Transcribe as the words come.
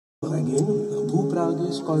Again, Bhoop Rag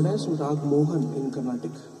is called as Raag Mohan in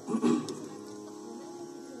Carnatic.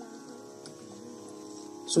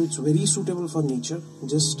 So it's very suitable for nature.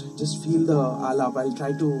 Just feel the alap. I'll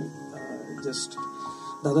try to just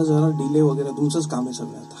दादा जरा delay वगैरह तुमचंच काम आहे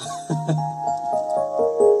सगळं आता.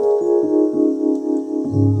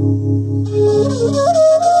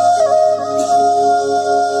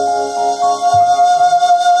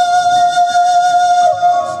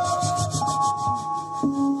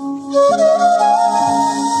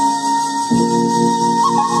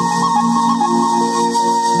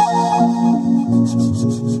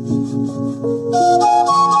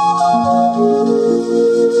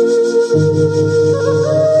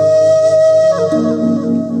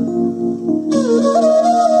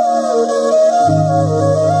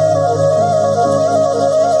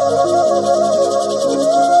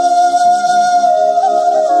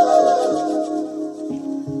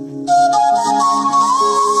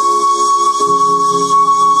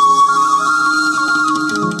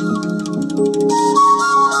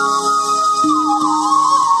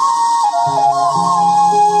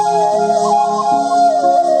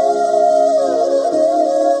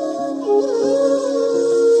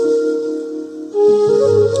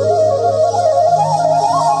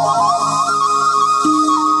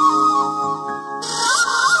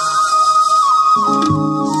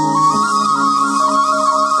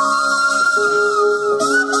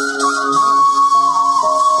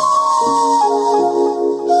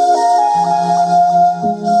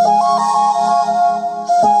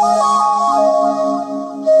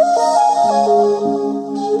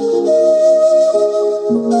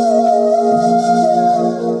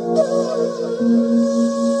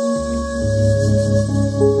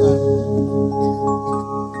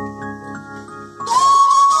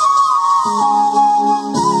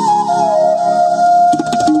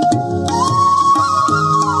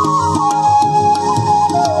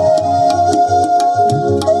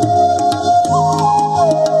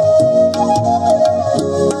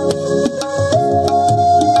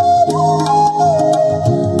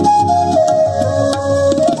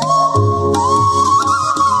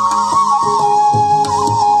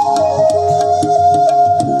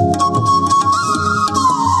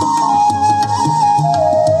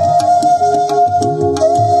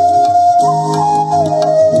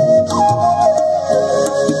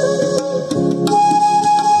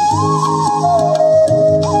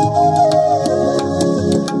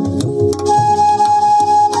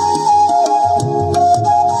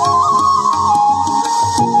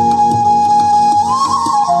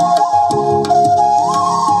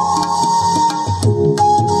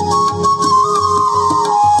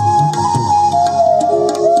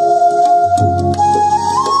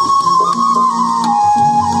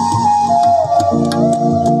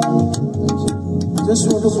 Just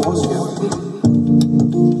want to pause here.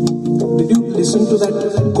 Did you listen to that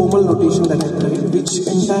Komal notation that I played, which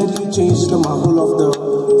entirely changed the mahal of the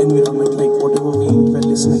environment, like whatever we were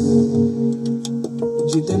listening?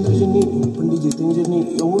 Jitendrajini, Pandit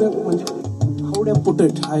Jitendrajini, how would I put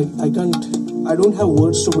it? I don't have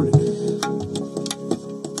words to put it.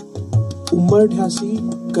 Umbar dhasi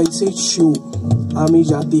kaise shiv, ami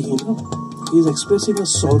jati hi na. He is expressing a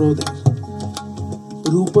sorrow there.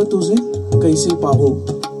 Rupa tuze कैसे पाहू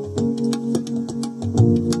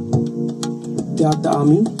त्यात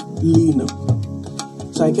आम्ही लीन.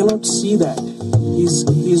 So I cannot see that.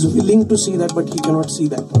 He's willing to see that, but he cannot see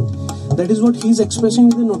that. That is what he's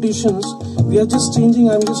expressing in the notations. We are just changing.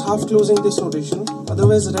 I'm just half closing this notation.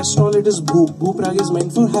 Otherwise, rest all it is Bhoop. Bhoop Rag is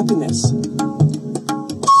meant for happiness.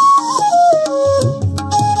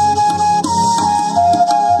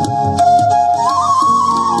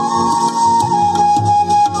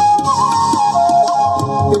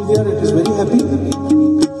 Here it is very happy.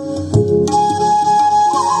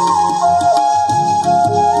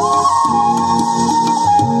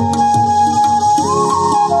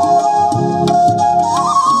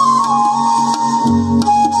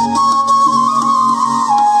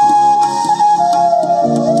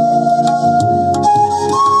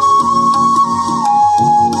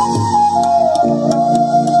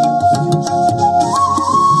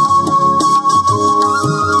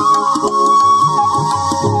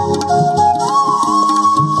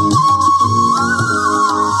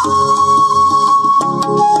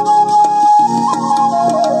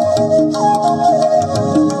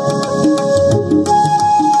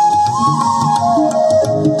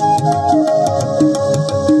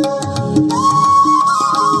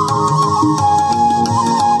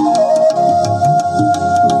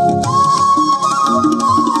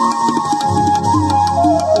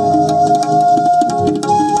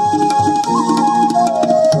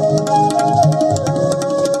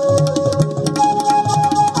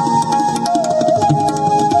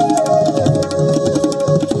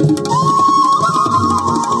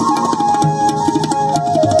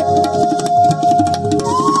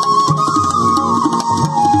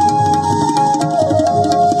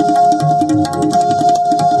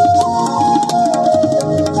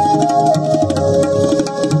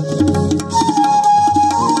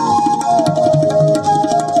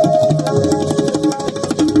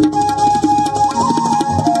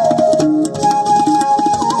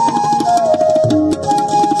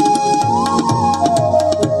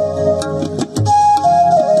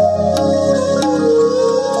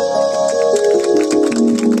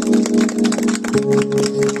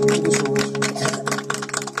 Thank you so much.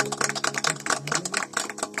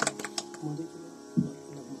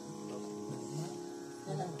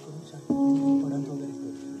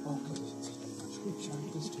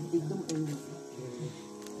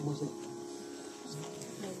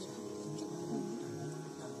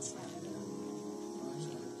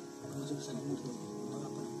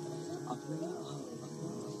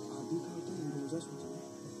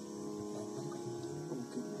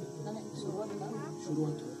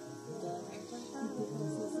 सुरुवात